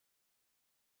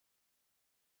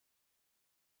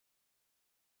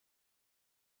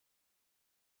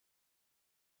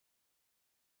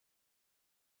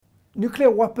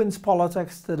nuclear weapons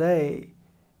politics today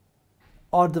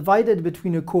are divided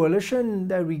between a coalition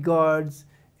that regards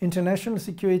international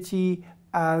security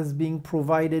as being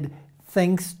provided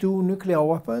thanks to nuclear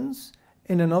weapons,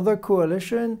 and another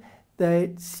coalition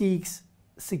that seeks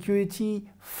security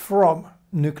from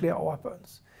nuclear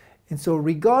weapons. And so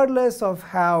regardless of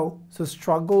how the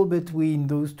struggle between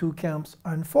those two camps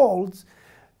unfolds,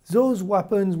 those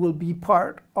weapons will be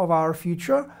part of our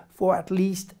future for at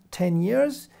least 10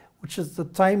 years, which is the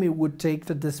time it would take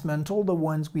to dismantle the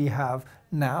ones we have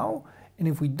now. And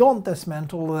if we don't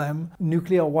dismantle them,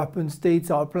 nuclear weapon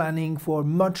states are planning for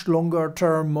much longer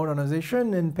term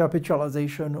modernization and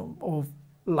perpetualization of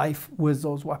life with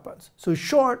those weapons. So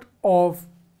short of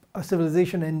a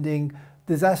civilization-ending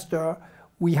disaster,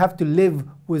 we have to live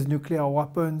with nuclear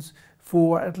weapons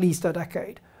for at least a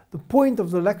decade. The point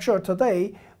of the lecture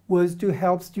today was to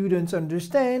help students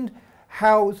understand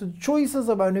how the choices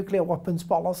about nuclear weapons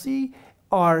policy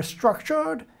are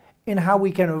structured and how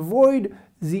we can avoid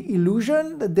the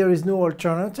illusion that there is no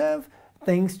alternative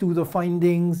thanks to the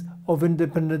findings of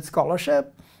independent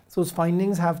scholarship. Those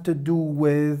findings have to do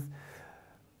with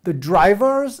the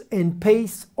drivers and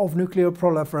pace of nuclear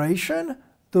proliferation,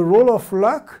 the role of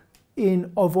luck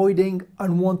in avoiding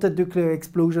unwanted nuclear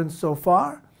explosions so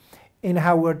far, and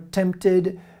how we're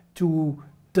tempted to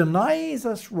deny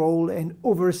this role and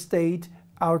overstate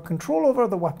our control over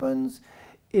the weapons.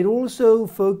 It also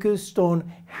focused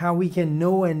on how we can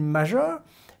know and measure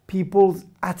people's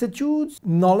attitudes,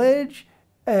 knowledge,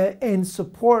 and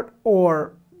support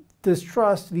or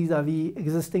distrust vis-à-vis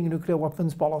existing nuclear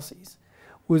weapons policies.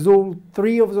 With all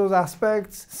three of those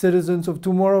aspects, citizens of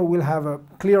tomorrow will have a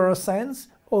clearer sense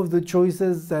of the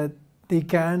choices that they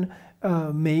can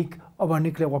make about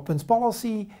nuclear weapons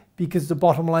policy, because the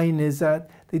bottom line is that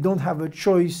they don't have a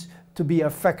choice to be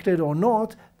affected or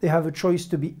not, they have a choice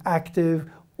to be active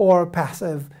or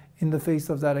passive in the face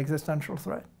of that existential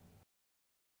threat.